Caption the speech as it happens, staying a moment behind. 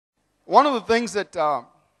one of the things that,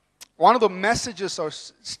 one of the messages or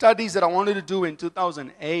studies that I wanted to do in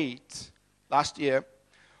 2008, last year,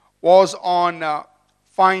 was on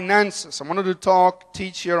finances. I wanted to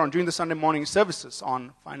teach here during the Sunday morning services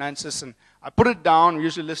on finances, and I put it down. We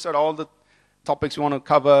usually list out all the topics we want to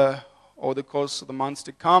cover over the course of the months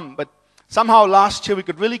to come, but somehow last year we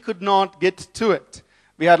could not get to it.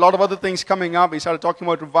 We had a lot of other things coming up. We started talking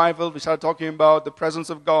about revival. We started talking about the presence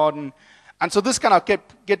of God, and so this kind of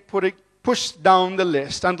kept pushed down the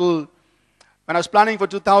list until when I was planning for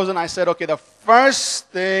 2000, I said, okay, the first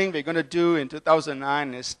thing we're going to do in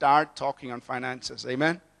 2009 is start talking on finances.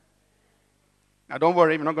 Amen? Now, don't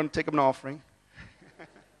worry, we're not going to take up an offering.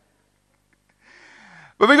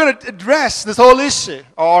 But we're going to address this whole issue,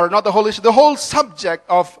 or not the whole issue, the whole subject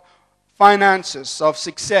of finances, of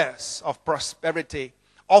success, of prosperity,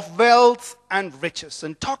 of wealth and riches,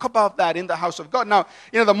 and talk about that in the house of God. Now,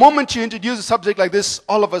 the moment you introduce a subject like this,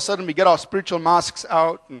 all of a sudden we get our spiritual masks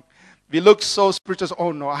out, and we look so spiritual.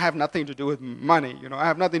 Oh no, I have nothing to do with money. I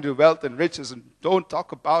have nothing to do with wealth and riches, and don't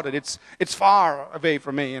talk about it. It's far away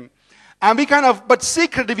from me. And we but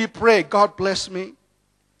secretly we pray, God bless me.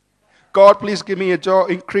 God, please give me a job,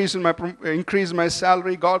 increase in my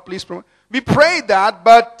salary. God, please promote. We pray that,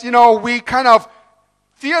 but we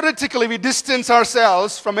theoretically we distance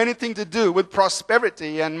ourselves from anything to do with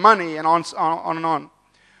prosperity and money and on and on.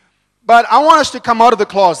 But I want us to come out of the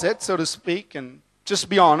closet, so to speak, and just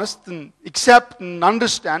be honest and accept and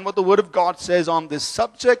understand what the Word of God says on this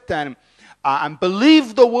subject, and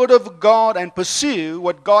believe the Word of God and pursue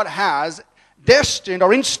what God has destined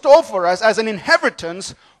or in store for us as an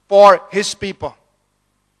inheritance for His people.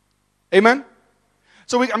 Amen?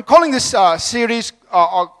 So I'm calling this series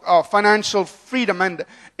Financial Freedom, and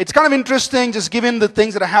it's kind of interesting just given the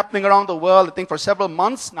things that are happening around the world. I think for several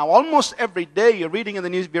months now, almost every day we're reading in the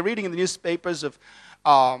newspapers of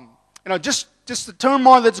just the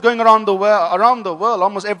turmoil that's going around the world,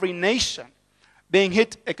 almost every nation being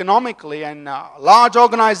hit economically, and large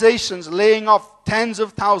organizations laying off tens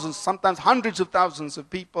of thousands, sometimes hundreds of thousands of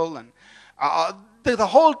people, and the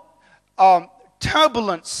whole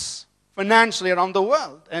turbulence financially around the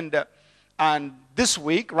world. And this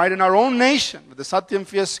week, right in our own nation, with the Satyam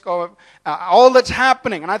fiasco, all that's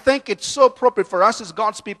happening. And I think it's so appropriate for us as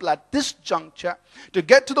God's people at this juncture to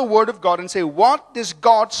get to the Word of God and say, what does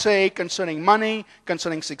God say concerning money,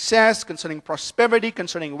 concerning success, concerning prosperity,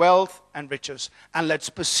 concerning wealth and riches? And let's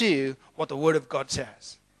pursue what the Word of God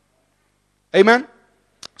says. Amen?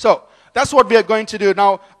 So, that's what we are going to do.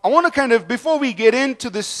 Now, I want to before we get into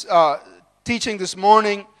this teaching this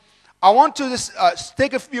morning, I want to just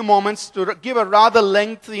take a few moments to give a rather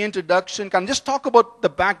lengthy introduction, just talk about the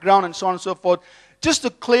background and so on and so forth, just to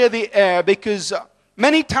clear the air, because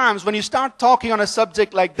many times when you start talking on a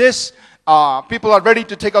subject like this, people are ready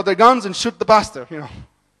to take out their guns and shoot the pastor, They're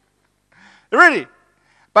ready.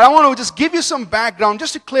 But I want to just give you some background,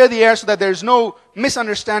 just to clear the air so that there's no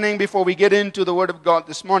misunderstanding before we get into the Word of God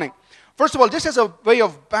this morning. First of all, just as a way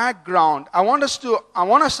of background, I want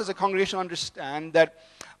us as a congregation to understand that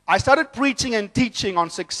I started preaching and teaching on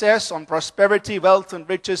success, on prosperity, wealth, and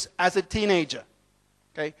riches as a teenager.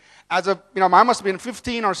 Okay, I must have been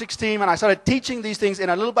 15 or 16 when I started teaching these things in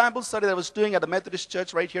a little Bible study that I was doing at the Methodist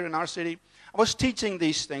Church right here in our city. I was teaching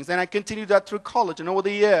these things. Then I continued that through college and over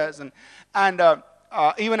the years, and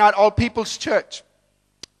even at All People's Church.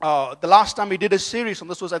 The last time we did a series on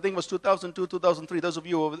this was 2002, 2003. Those of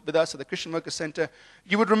you who were with us at the Christian Worker Center,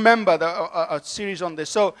 you would remember a series on this.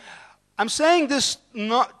 So I'm saying this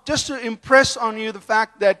not just to impress on you the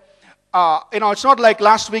fact that, it's not like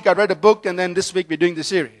last week I read a book and then this week we're doing the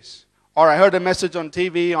series. Or I heard a message on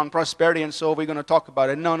TV on prosperity and so we're going to talk about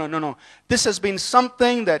it. No. This has been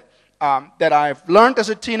something that I've learned as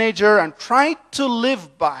a teenager and tried to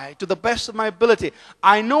live by to the best of my ability.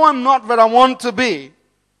 I know I'm not where I want to be,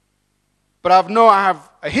 but I have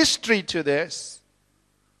a history to this,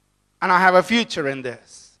 and I have a future in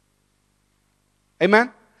this.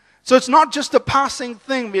 Amen? So it's not just a passing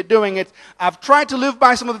thing we're doing. I've tried to live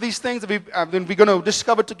by some of these things that we're going to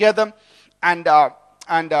discover together. And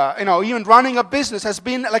even running a business has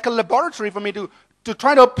been like a laboratory for me to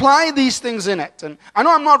try to apply these things in it. And I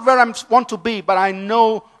know I'm not where I want to be, but I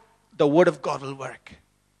know the Word of God will work.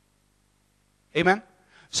 Amen?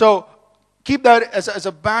 So keep that as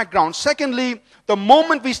a background. Secondly, the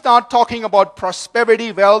moment we start talking about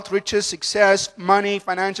prosperity, wealth, riches, success, money,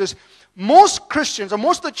 finances, most Christians or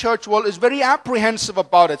most of the church world is very apprehensive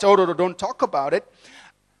about it. So don't talk about it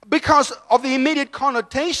because of the immediate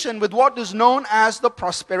connotation with what is known as the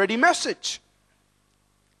prosperity message.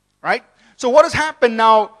 Right? So what has happened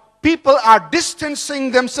now, people are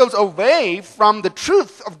distancing themselves away from the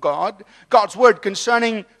truth of God, God's word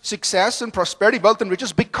concerning success and prosperity, wealth and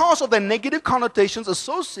riches, because of the negative connotations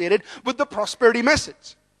associated with the prosperity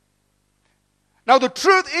message. Now, the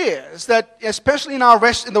truth is that, especially in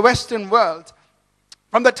the Western world,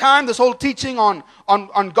 from the time this whole teaching on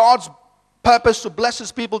God's purpose to bless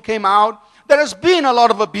His people came out, there has been a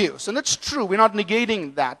lot of abuse. And it's true, we're not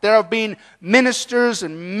negating that. There have been ministers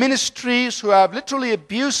and ministries who have literally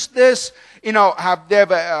abused this, they have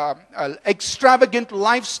extravagant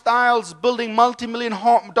lifestyles, building multi-million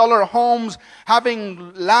dollar homes,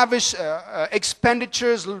 having lavish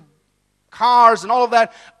expenditures, cars and all of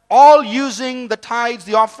that, all using the tithes,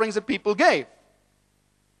 the offerings that people gave.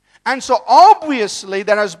 And so obviously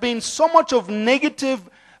there has been so much of negative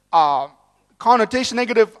connotation,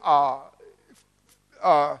 negative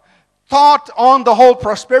thought on the whole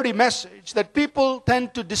prosperity message that people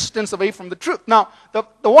tend to distance away from the truth. Now,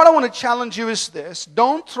 what I want to challenge you is this: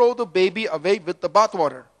 don't throw the baby away with the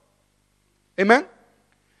bathwater. Amen?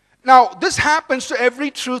 Now, this happens to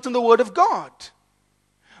every truth in the Word of God.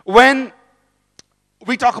 When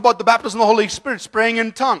we talk about the baptism of the Holy Spirit, praying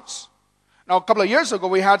in tongues. Now, a couple of years ago,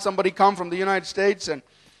 we had somebody come from the United States, and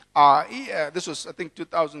this was, I think,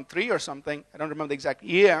 2003 or something. I don't remember the exact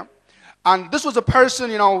year. And this was a person,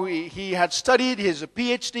 he had studied, he's a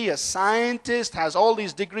PhD, a scientist, has all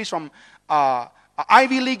these degrees from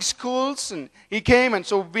Ivy League schools. And he came, and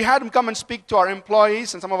so we had him come and speak to our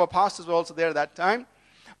employees, and some of our pastors were also there at that time,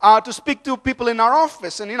 to speak to people in our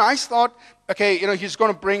office. And, I thought, okay, he's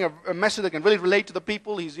going to bring a message that can really relate to the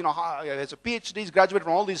people. He's, he has a PhD, he's graduated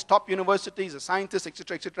from all these top universities, a scientist,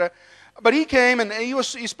 etc., etc. But he came, and he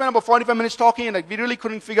spent about 45 minutes talking, and we really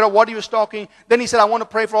couldn't figure out what he was talking. Then he said, I want to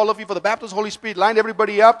pray for all of you for the baptism of the Holy Spirit. Lined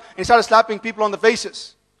everybody up, and he started slapping people on the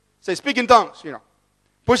faces. Say, speak in tongues,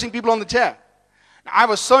 pushing people on the chair. Now, I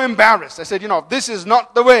was so embarrassed. I said, this is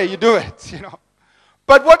not the way you do it,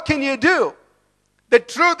 But what can you do? The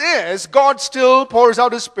truth is, God still pours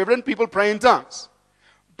out His Spirit and people pray in tongues.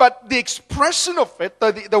 But the expression of it,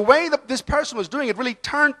 the way that this person was doing it really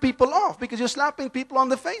turned people off, because you're slapping people on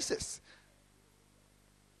the faces.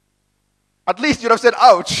 At least you'd have said,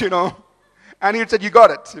 ouch, and he'd said, you got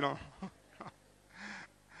it,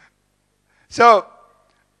 So,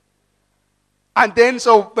 and then,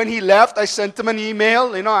 when he left, I sent him an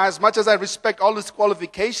email, as much as I respect all his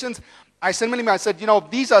qualifications, I sent him an email. I said,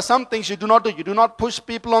 these are some things you do not do. You do not push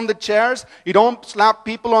people on the chairs. You don't slap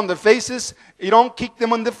people on the faces. You don't kick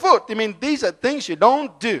them on the foot. These are things you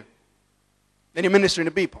don't do when you're ministering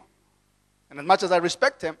to people. And as much as I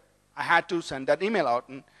respect him, I had to send that email out.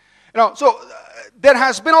 And, there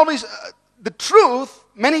has been always the truth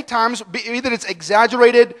many times, either it's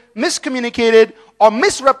exaggerated, miscommunicated, or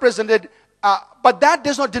misrepresented, but that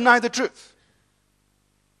does not deny the truth.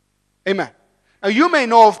 Amen. Now, you may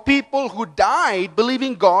know of people who died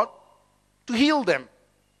believing God to heal them.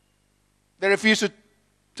 They refused to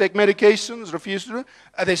take medications, refused to.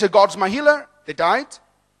 They said, God's my healer. They died.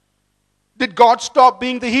 Did God stop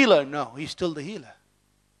being the healer? No, He's still the healer.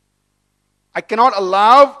 I cannot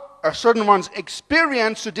allow a certain one's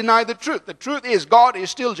experience to deny the truth. The truth is, God is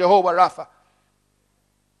still Jehovah Rapha.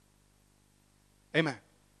 Amen.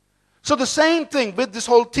 So the same thing with this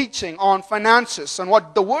whole teaching on finances and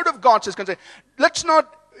what the Word of God says. Let's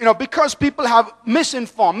not, because people have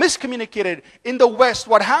misinformed, miscommunicated in the West,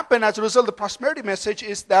 what happened as a result of the prosperity message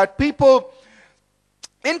is that people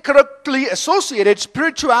incorrectly associated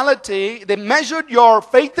spirituality. They measured your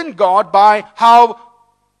faith in God by how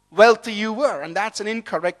wealthy you were. And that's an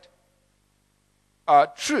incorrect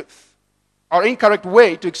truth, or incorrect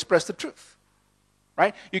way to express the truth.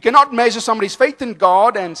 Right? You cannot measure somebody's faith in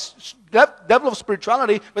God and level of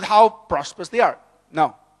spirituality with how prosperous they are.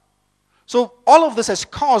 No. So all of this has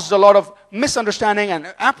caused a lot of misunderstanding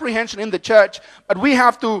and apprehension in the church, but we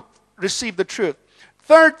have to receive the truth.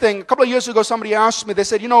 Third thing, a couple of years ago, somebody asked me, they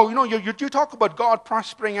said, you talk about God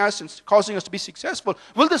prospering us and causing us to be successful.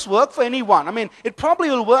 Will this work for anyone? It probably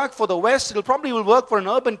will work for the West. It probably will work for an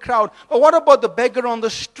urban crowd. But what about the beggar on the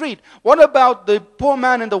street? What about the poor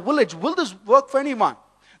man in the village? Will this work for anyone?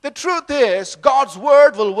 The truth is, God's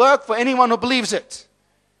word will work for anyone who believes it.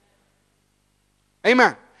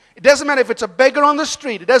 Amen. It doesn't matter if it's a beggar on the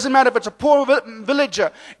street. It doesn't matter if it's a poor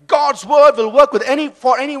villager. God's word will work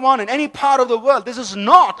for anyone in any part of the world. This is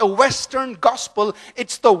not a Western gospel.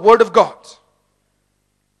 It's the Word of God.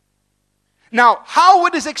 Now, how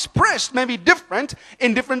it is expressed may be different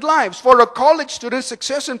in different lives. For a college student,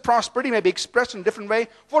 success and prosperity may be expressed in a different way.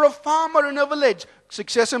 For a farmer in a village,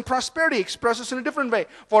 success and prosperity expresses in a different way.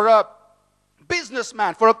 For a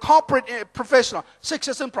businessman, for a corporate professional,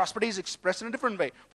 success and prosperity is expressed in a different way.